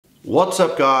What's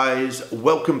up, guys?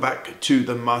 Welcome back to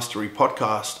the Mastery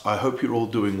Podcast. I hope you're all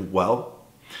doing well.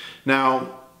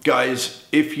 Now, guys,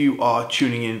 if you are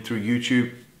tuning in through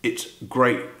YouTube, it's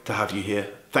great to have you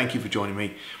here. Thank you for joining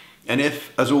me. And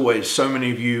if, as always, so many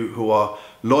of you who are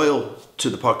loyal to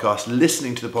the podcast,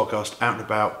 listening to the podcast out and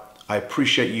about, I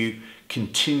appreciate you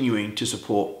continuing to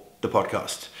support the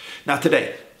podcast. Now,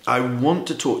 today, I want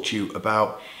to talk to you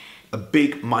about a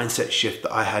big mindset shift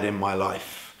that I had in my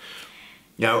life.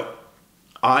 Now,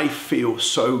 I feel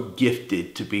so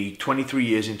gifted to be 23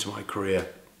 years into my career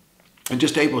and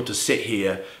just able to sit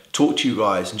here, talk to you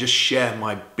guys and just share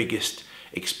my biggest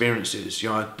experiences.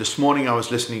 This morning I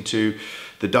was listening to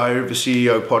the Diary of a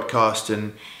CEO podcast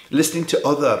and listening to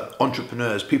other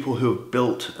entrepreneurs, people who have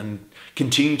built and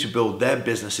continue to build their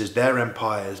businesses, their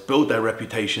empires, build their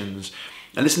reputations,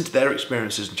 and listen to their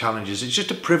experiences and challenges. It's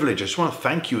just a privilege. I just want to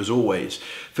thank you, as always,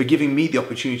 for giving me the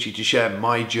opportunity to share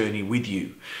my journey with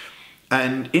you.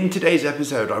 And in today's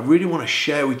episode, I really want to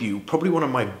share with you probably one of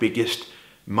my biggest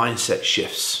mindset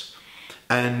shifts.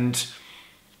 And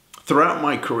throughout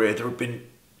my career, there have been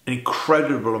an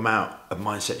incredible amount of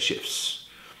mindset shifts.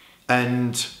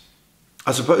 And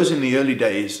I suppose in the early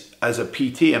days as a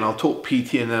PT, and I'll talk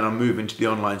PT and then I'll move into the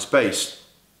online space,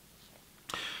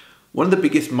 one of the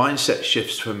biggest mindset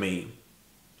shifts for me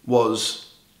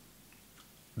was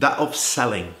that of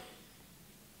selling.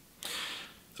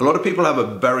 A lot of people have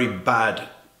a very bad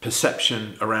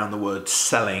perception around the word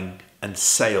selling and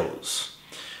sales.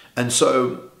 And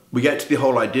so we get to the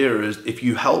whole idea is if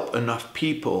you help enough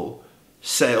people,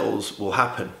 sales will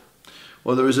happen.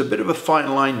 Well, there is a bit of a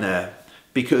fine line there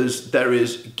because there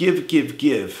is give, give,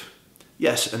 give.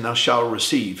 Yes, and thou shalt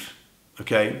receive.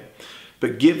 Okay?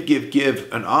 But give, give,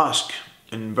 give and ask,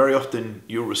 and very often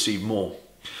you'll receive more.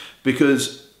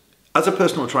 Because as a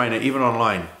personal trainer, even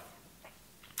online,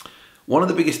 one of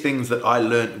the biggest things that I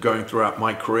learned going throughout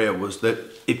my career was that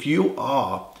if you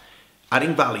are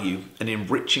adding value and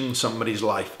enriching somebody's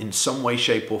life in some way,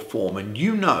 shape or form, and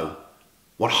you know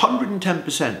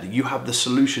 110% that you have the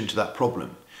solution to that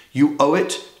problem, you owe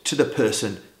it to the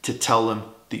person to tell them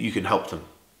that you can help them.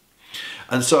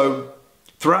 And so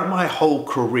throughout my whole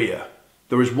career,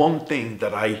 there is one thing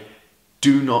that I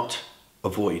do not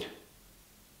avoid,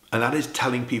 and that is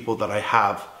telling people that I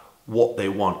have what they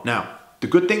want. Now, the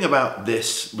good thing about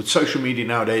this with social media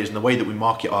nowadays and the way that we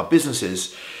market our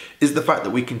businesses is the fact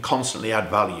that we can constantly add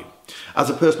value. As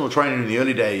a personal trainer in the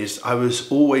early days, I was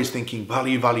always thinking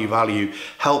value, value, value,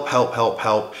 help, help, help,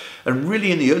 help. And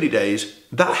really in the early days,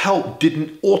 that help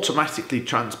didn't automatically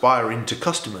transpire into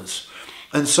customers.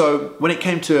 And so when it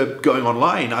came to going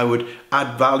online, I would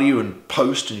add value and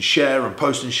post and share and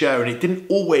post and share, and it didn't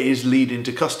always lead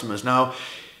into customers. Now,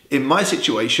 in my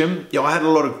situation, I had a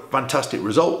lot of fantastic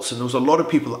results, and there was a lot of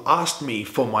people that asked me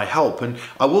for my help. And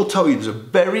I will tell you, there's a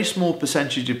very small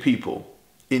percentage of people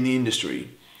in the industry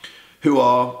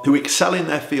who excel in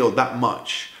their field that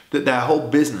much that their whole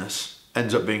business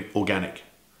ends up being organic.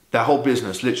 Their whole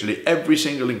business, literally every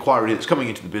single inquiry that's coming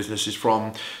into the business is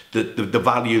from the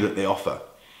value that they offer.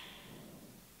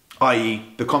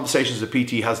 i.e. the conversations the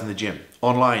PT has in the gym,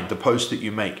 online, the posts that you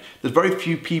make. There's very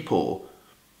few people,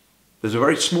 there's a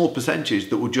very small percentage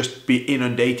that will just be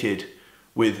inundated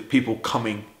with people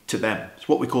coming to them. It's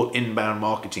what we call inbound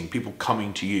marketing, people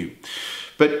coming to you.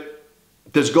 But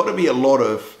there's got to be a lot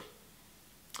of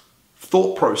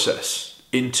thought process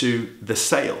into the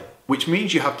sale, which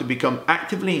means you have to become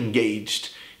actively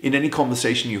engaged in any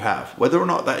conversation you have, whether or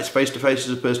not that is face-to-face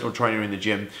as a personal trainer in the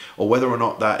gym, or whether or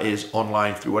not that is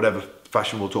online through whatever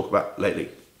fashion we'll talk about lately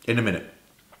in a minute.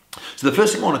 So the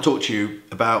first thing I want to talk to you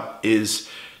about is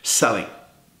selling,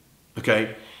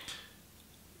 okay?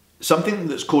 Something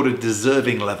that's called a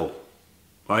deserving level,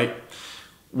 right?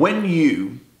 When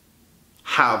you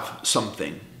have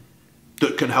something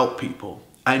that can help people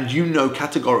and you know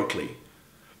categorically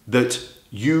that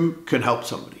you can help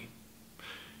somebody,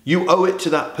 you owe it to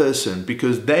that person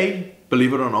because they,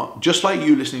 believe it or not, just like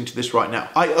you listening to this right now,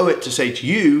 I owe it to say to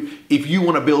you, if you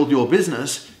want to build your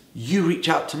business, you reach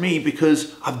out to me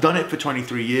because I've done it for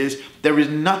 23 years. There is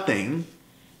nothing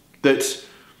that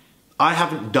I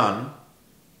haven't done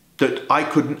that I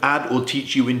couldn't add or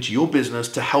teach you into your business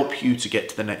to help you to get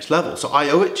to the next level. So I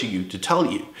owe it to you to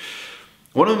tell you.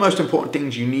 One of the most important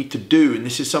things you need to do, and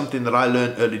this is something that I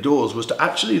learned early doors, was to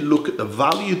actually look at the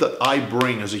value that I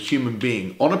bring as a human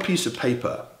being on a piece of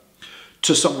paper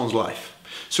to someone's life.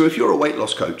 So if you're a weight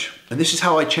loss coach, and this is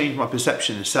how I changed my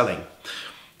perception in selling.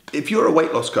 If you're a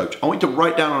weight loss coach, I want you to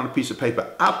write down on a piece of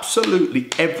paper absolutely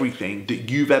everything that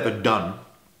you've ever done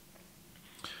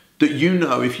that you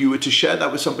know if you were to share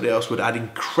that with somebody else would add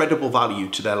incredible value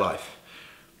to their life.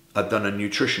 I've done a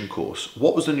nutrition course.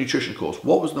 What was the nutrition course?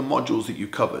 What was the modules that you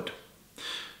covered?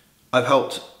 I've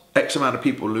helped X amount of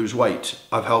people lose weight.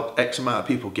 I've helped X amount of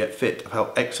people get fit. I've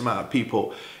helped X amount of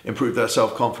people improve their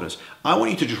self-confidence. I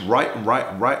want you to just write and write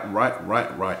and write and write and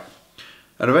write and write.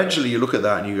 And eventually you look at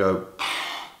that and you go,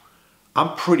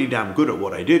 I'm pretty damn good at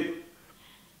what I do.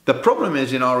 The problem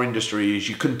is in our industry is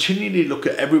you continually look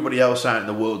at everybody else out in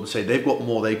the world and say they've got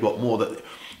more, that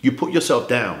you put yourself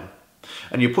down.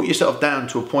 And you put yourself down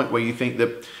to a point where you think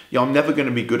that, I'm never going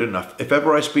to be good enough. If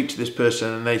ever I speak to this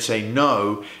person and they say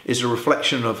no, is a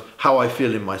reflection of how I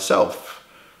feel in myself.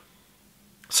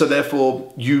 So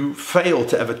therefore, you fail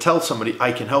to ever tell somebody,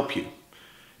 I can help you.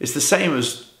 It's the same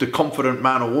as the confident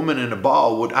man or woman in a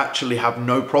bar would actually have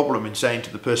no problem in saying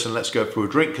to the person, let's go for a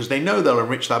drink, because they know they'll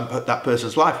enrich that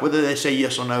person's life. Whether they say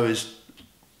yes or no is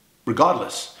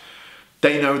regardless.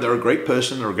 They know they're a great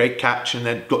person, they're a great catch, and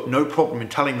they've got no problem in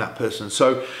telling that person.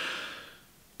 So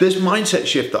this mindset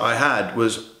shift that I had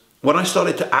was when I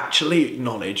started to actually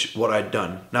acknowledge what I'd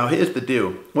done. Now here's the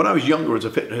deal. When I was younger,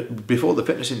 before the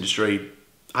fitness industry,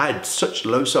 I had such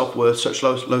low self-worth, such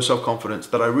low self-confidence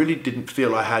that I really didn't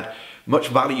feel I had much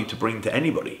value to bring to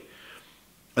anybody.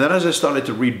 And then as I started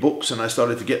to read books and I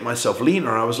started to get myself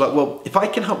leaner, I was like, well, if I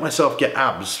can help myself get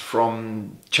abs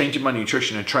from changing my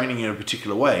nutrition and training in a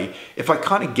particular way, if I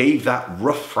kind of gave that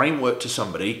rough framework to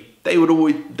somebody, they would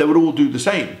all do the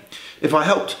same. If I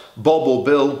helped Bob or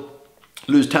Bill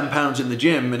lose 10 pounds in the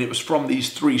gym and it was from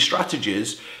these 3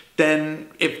 strategies, then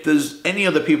if there's any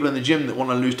other people in the gym that want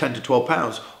to lose 10 to 12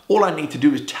 pounds, all I need to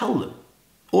do is tell them.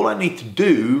 All I need to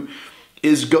do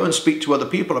is go and speak to other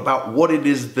people about what it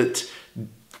is that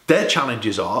their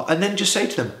challenges are, and then just say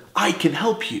to them, I can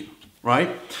help you,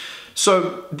 right?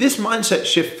 So this mindset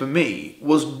shift for me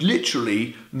was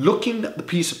literally looking at the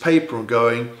piece of paper and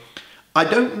going, I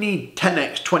don't need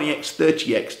 10x, 20x,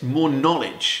 30x more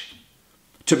knowledge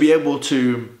to be able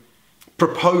to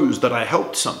propose that I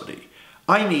helped somebody.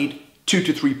 I need 2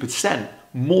 to 3%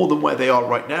 more than where they are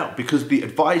right now, because the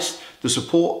advice, the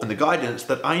support, and the guidance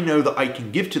that I know that I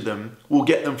can give to them will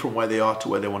get them from where they are to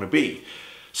where they want to be.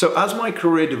 So as my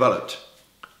career developed,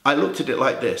 I looked at it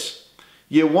like this.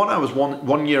 Year 1, I was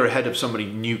one year ahead of somebody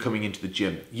new coming into the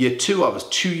gym. Year 2, I was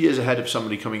 2 years ahead of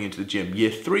somebody coming into the gym. Year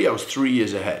 3, I was 3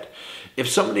 years ahead. If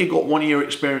somebody got 1 year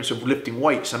experience of lifting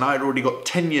weights and I had already got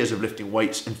 10 years of lifting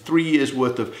weights and 3 years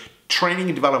worth of training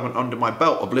and development under my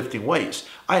belt of lifting weights,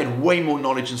 I had way more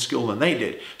knowledge and skill than they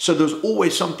did. So there was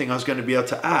always something I was going to be able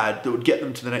to add that would get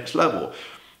them to the next level.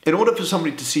 In order for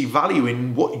somebody to see value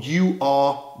in what you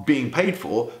are being paid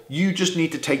for, you just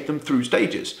need to take them through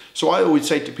stages. So I always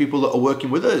say to people that are working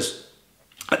with us,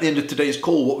 at the end of today's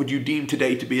call, what would you deem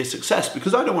today to be a success?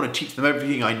 Because I don't want to teach them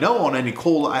everything I know on any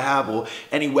call that I have or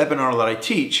any webinar that I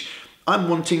teach. I'm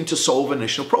wanting to solve an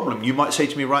initial problem. You might say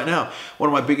to me right now, one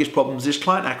of my biggest problems is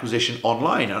client acquisition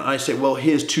online. And I say, well,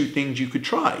 here's 2 things you could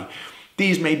try.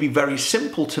 These may be very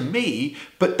simple to me,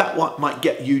 but that one might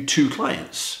get you 2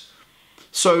 clients.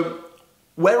 So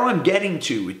where I'm getting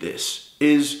to with this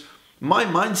is my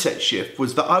mindset shift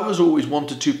was that I was always 1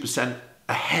 to 2%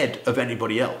 ahead of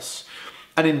anybody else.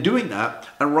 And in doing that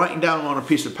and writing down on a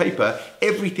piece of paper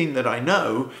everything that I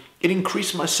know, it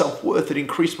increased my self-worth, it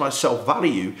increased my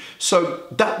self-value. So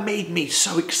that made me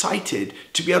so excited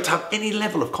to be able to have any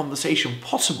level of conversation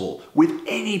possible with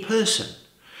any person.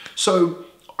 So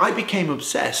I became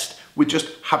obsessed with just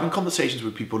having conversations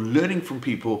with people, learning from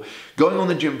people, going on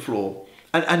the gym floor.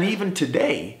 And even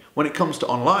today, when it comes to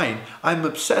online, I'm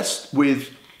obsessed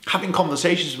with having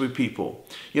conversations with people,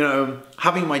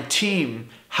 having my team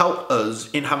help us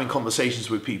in having conversations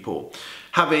with people,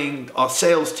 having our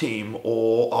sales team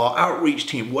or our outreach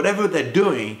team, whatever they're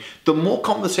doing, the more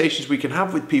conversations we can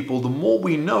have with people, the more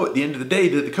we know at the end of the day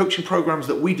that the coaching programs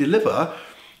that we deliver,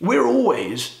 we're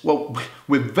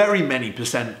very many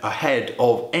percent ahead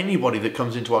of anybody that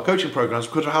comes into our coaching programs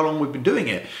because of how long we've been doing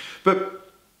it. But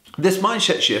this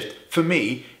mindset shift, for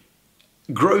me,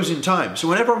 grows in time. So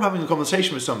whenever I'm having a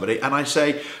conversation with somebody and I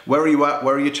say, where are you at?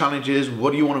 Where are your challenges?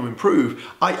 What do you want to improve?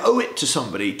 I owe it to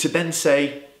somebody to then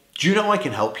say, do you know I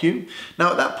can help you?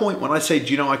 Now at that point, when I say,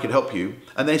 do you know I can help you?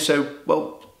 And they say,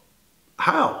 well,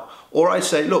 how? Or I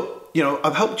say, look,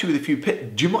 I've helped you with a few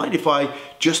pits. Do you mind if I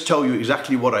just tell you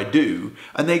exactly what I do?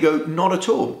 And they go, not at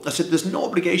all. I said, there's no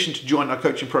obligation to join our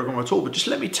coaching program at all, but just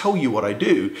let me tell you what I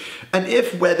do. And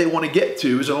if where they want to get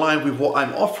to is aligned with what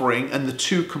I'm offering and the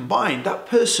 2 combined, that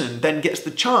person then gets the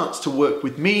chance to work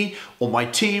with me or my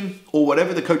team or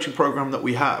whatever the coaching program that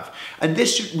we have. And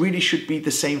this really should be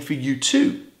the same for you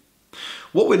too.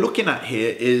 What we're looking at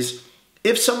here is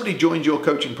if somebody joins your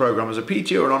coaching program as a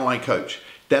PT or an online coach,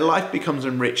 their life becomes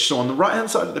enriched. So on the right hand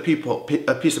side of the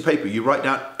piece of paper, you write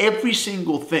down every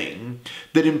single thing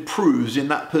that improves in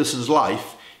that person's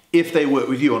life if they work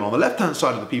with you. And on the left hand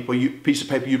side of the piece of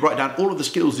paper, you write down all of the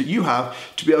skills that you have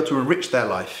to be able to enrich their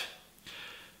life.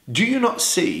 Do you not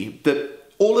see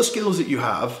that all the skills that you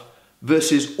have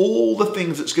versus all the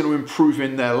things that's going to improve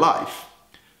in their life,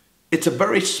 it's a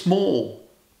very small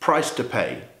price to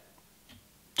pay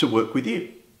to work with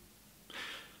you?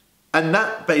 And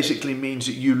that basically means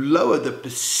that you lower the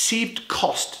perceived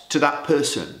cost to that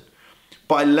person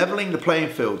by leveling the playing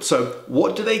field. So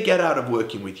what do they get out of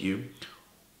working with you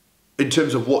in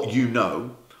terms of what you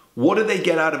know? What do they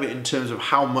get out of it in terms of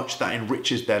how much that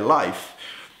enriches their life?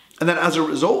 And then as a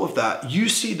result of that, you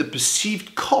see the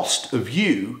perceived cost of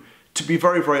you to be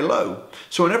very, very low.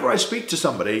 So whenever I speak to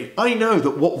somebody, I know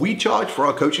that what we charge for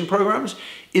our coaching programs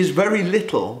is very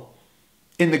little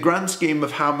in the grand scheme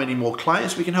of how many more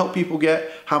clients we can help people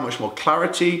get, how much more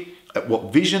clarity,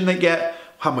 what vision they get,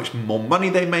 how much more money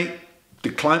they make,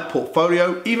 the client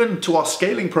portfolio, even to our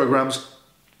scaling programs,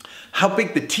 how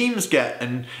big the teams get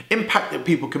and impact that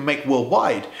people can make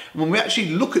worldwide. And when we actually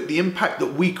look at the impact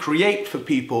that we create for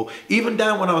people, even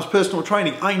down when I was personal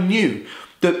training, I knew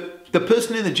that the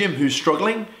person in the gym who's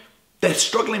struggling, they're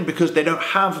struggling because they don't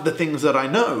have the things that I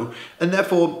know, and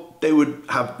therefore they would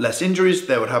have less injuries,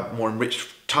 they would have more enriched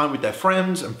time with their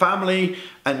friends and family,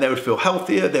 and they would feel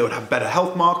healthier, they would have better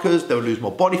health markers, they would lose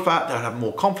more body fat, they would have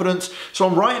more confidence. So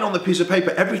I'm writing on the piece of paper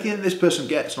everything that this person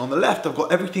gets, and on the left I've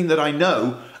got everything that I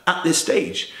know at this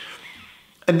stage.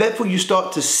 And therefore you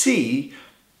start to see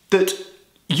that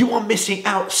you are missing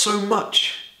out so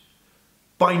much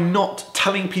by not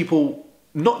telling people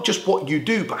not just what you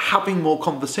do, but having more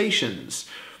conversations.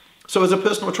 So as a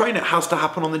personal trainer, it has to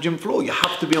happen on the gym floor. You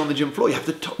have to be on the gym floor. You have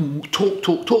to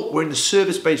talk. We're in the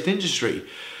service-based industry.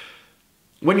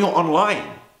 When you're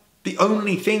online, the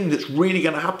only thing that's really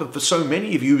going to happen for so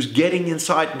many of you is getting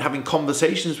inside and having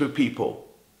conversations with people.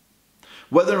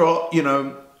 Whether or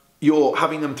you're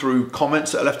having them through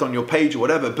comments that are left on your page or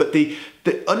whatever, but the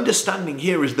understanding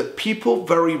here is that people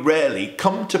very rarely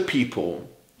come to people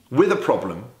with a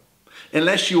problem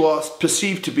unless you are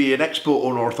perceived to be an expert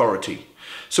or an authority.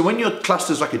 So when you're classed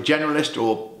as like a generalist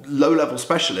or low-level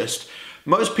specialist,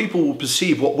 most people will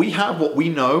perceive what we have, what we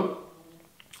know,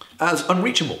 as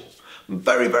unreachable.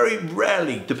 Very, very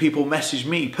rarely do people message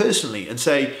me personally and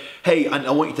say, hey, I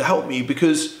want you to help me,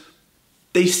 because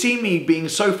they see me being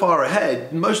so far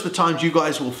ahead. Most of the times you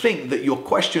guys will think that your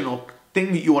question or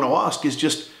thing that you want to ask is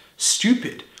just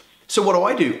stupid. So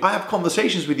what do? I have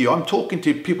conversations with you. I'm talking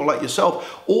to people like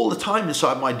yourself all the time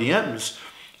inside my DMs.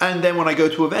 And then when I go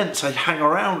to events, I hang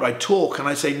around, I talk, and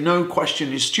I say, no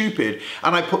question is stupid.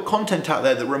 And I put content out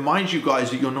there that reminds you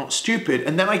guys that you're not stupid.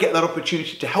 And then I get that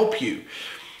opportunity to help you.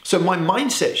 So my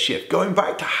mindset shift, going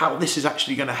back to how this is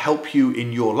actually going to help you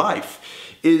in your life,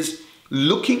 is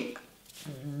looking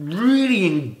really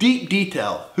in deep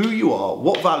detail who you are,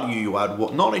 what value you add,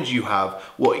 what knowledge you have,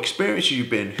 what experiences you've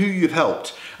been, who you've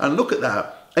helped, and look at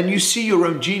that. And you see your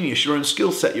own genius, your own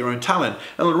skill set, your own talent.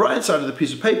 And on the right hand side of the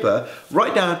piece of paper,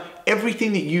 write down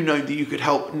everything that you know that you could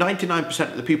help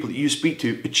 99% of the people that you speak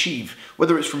to achieve,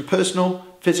 whether it's from personal,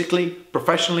 physically,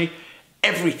 professionally,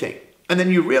 everything. And then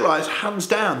you realize, hands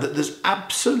down, that there's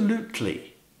absolutely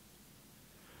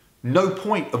no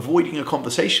point avoiding a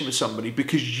conversation with somebody,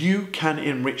 because you can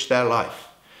enrich their life.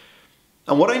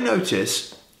 And what I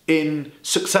notice in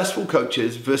successful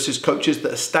coaches versus coaches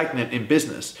that are stagnant in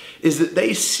business is that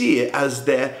they see it as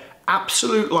their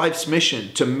absolute life's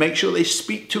mission to make sure they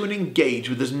speak to and engage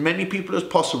with as many people as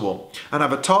possible, and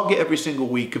have a target every single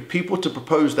week of people to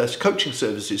propose their coaching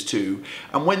services to.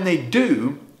 And when they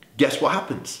do, guess what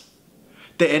happens?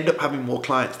 They end up having more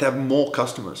clients, they have more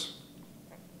customers.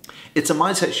 It's a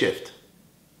mindset shift.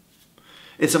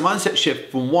 It's a mindset shift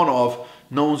from one of,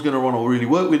 no one's going to want to really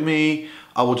work with me,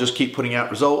 I will just keep putting out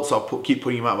results, I'll keep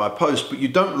putting them out my posts, but you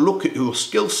don't look at your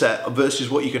skill set versus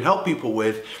what you can help people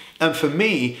with. And for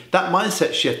me, that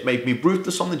mindset shift made me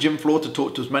ruthless on the gym floor to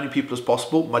talk to as many people as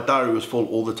possible. My diary was full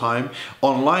all the time.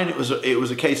 Online, it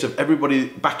was a case of everybody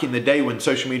back in the day when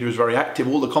social media was very active,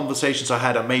 all the conversations I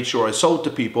had, I made sure I sold to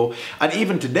people. And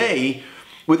even today,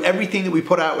 with everything that we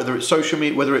put out, whether it's social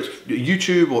media, whether it's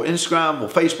YouTube or Instagram or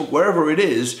Facebook, wherever it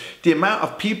is, the amount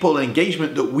of people and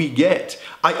engagement that we get,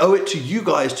 I owe it to you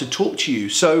guys to talk to you.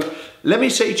 So let me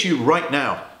say to you right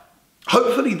now,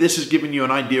 hopefully this has given you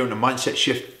an idea and a mindset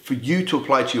shift for you to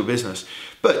apply to your business.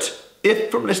 But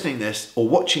if from listening to this or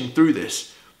watching through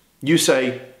this, you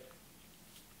say,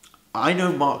 I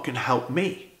know Mark can help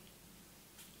me,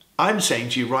 I'm saying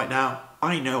to you right now,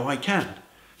 I know I can.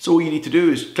 So all you need to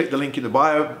do is click the link in the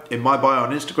bio, in my bio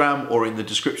on Instagram, or in the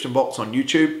description box on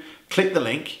YouTube. Click the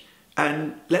link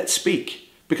and let's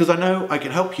speak, because I know I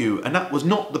can help you. And that was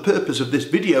not the purpose of this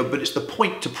video, but it's the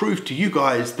point to prove to you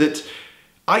guys that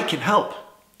I can help.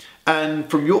 And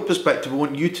from your perspective, I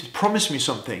want you to promise me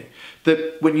something,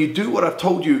 that when you do what I've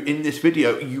told you in this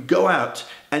video, you go out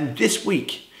and this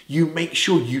week you make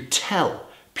sure you tell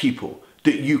people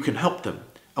that you can help them,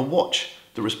 and watch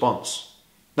the response.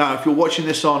 Now, if you're watching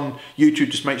this on YouTube,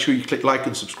 just make sure you click like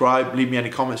and subscribe. Leave me any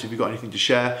comments if you've got anything to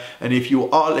share. And if you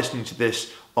are listening to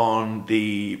this on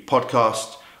the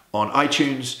podcast on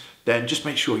iTunes, then just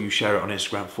make sure you share it on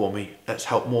Instagram for me. Let's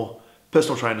help more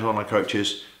personal trainers, online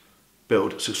coaches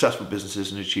build successful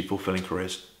businesses and achieve fulfilling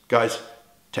careers. Guys,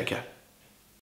 take care.